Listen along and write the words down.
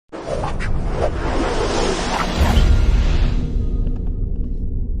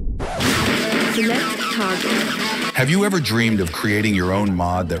toggle. Have you ever dreamed of creating your own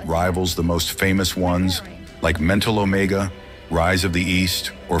mod that rivals the most famous ones, like Mental Omega, Rise of the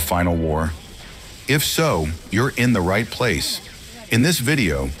East, or Final War? If so, you're in the right place. In this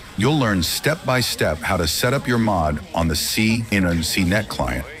video, you'll learn step-by-step how to set up your mod on the CnCNet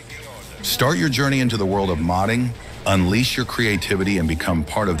client. Start your journey into the world of modding, unleash your creativity, and become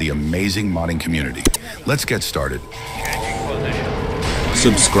part of the amazing modding community. Let's get started.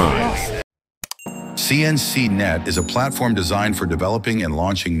 Subscribe. CnCNet is a platform designed for developing and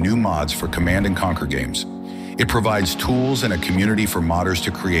launching new mods for Command & Conquer games. It provides tools and a community for modders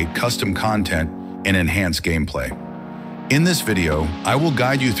to create custom content and enhance gameplay. In this video, I will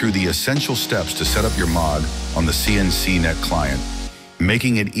guide you through the essential steps to set up your mod on the CnCNet client,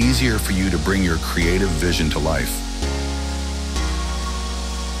 making it easier for you to bring your creative vision to life.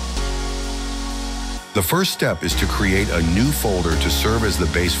 The first step is to create a new folder to serve as the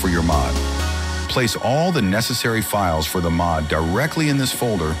base for your mod. Place all the necessary files for the mod directly in this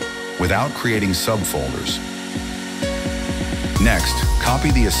folder without creating subfolders. Next,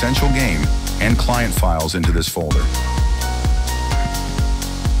 copy the essential game and client files into this folder.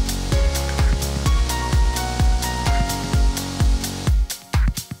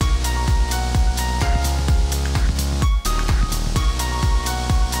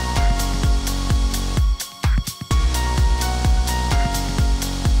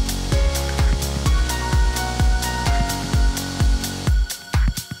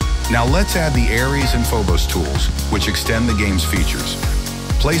 Now let's add the Ares and Phobos tools, which extend the game's features.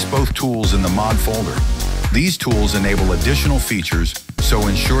 Place both tools in the mod folder. These tools enable additional features, so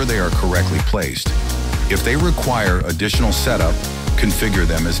ensure they are correctly placed. If they require additional setup, configure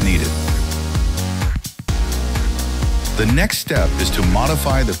them as needed. The next step is to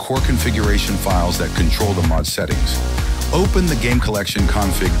modify the core configuration files that control the mod settings. Open the game collection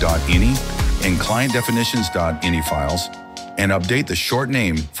config.ini and client definitions.ini files, and update the short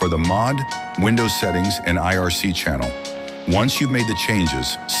name for the mod, Windows settings, and IRC channel. Once you've made the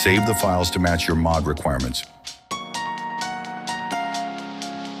changes, save the files to match your mod requirements.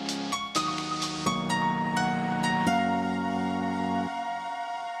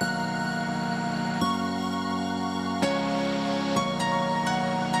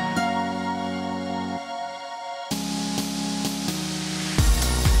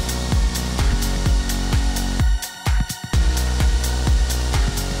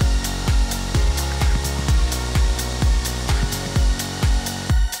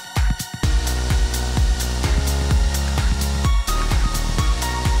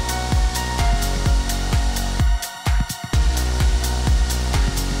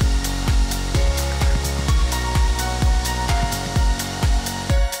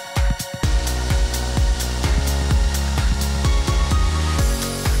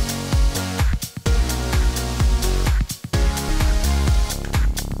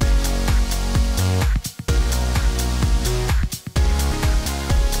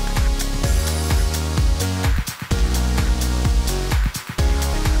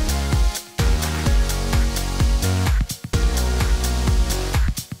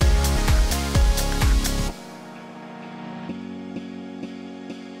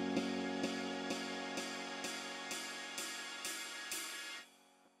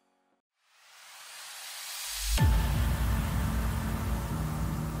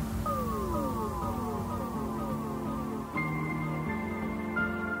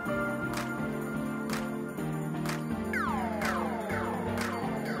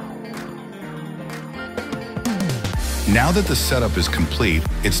 Now that the setup is complete,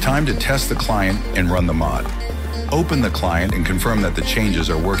 it's time to test the client and run the mod. Open the client and confirm that the changes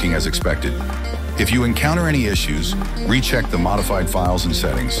are working as expected. If you encounter any issues, recheck the modified files and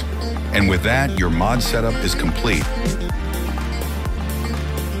settings. And with that, your mod setup is complete.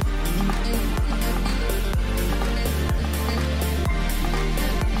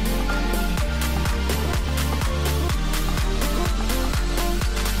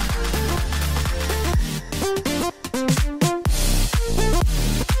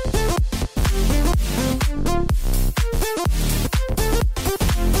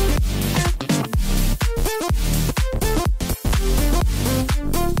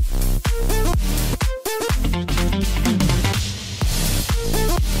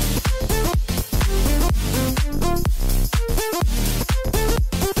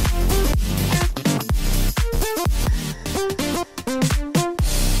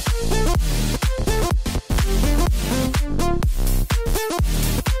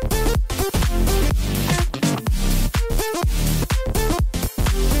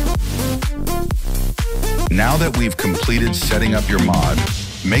 Now that we've completed setting up your mod,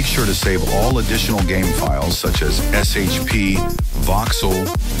 Make sure to save all additional game files such as SHP, voxel,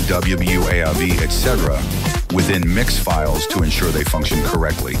 WAV, etc. within mix files to ensure they function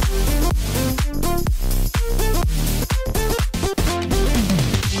correctly.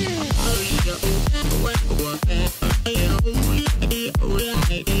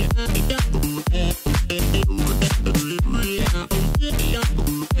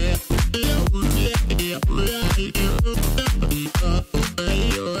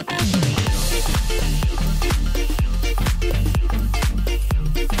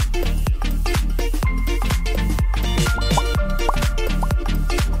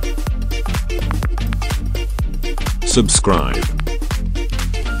 Subscribe.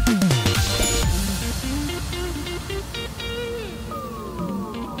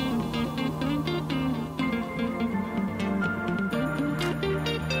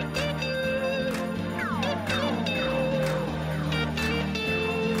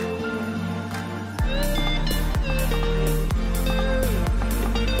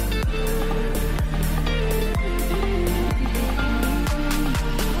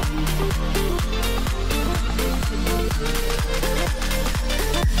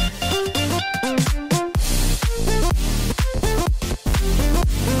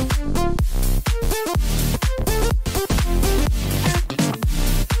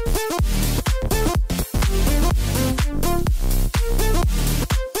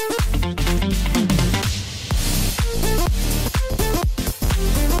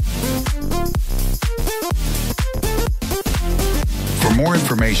 For more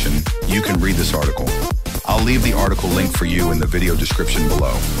information, you can read this article. I'll leave the article link for you in the video description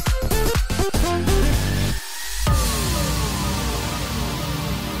below.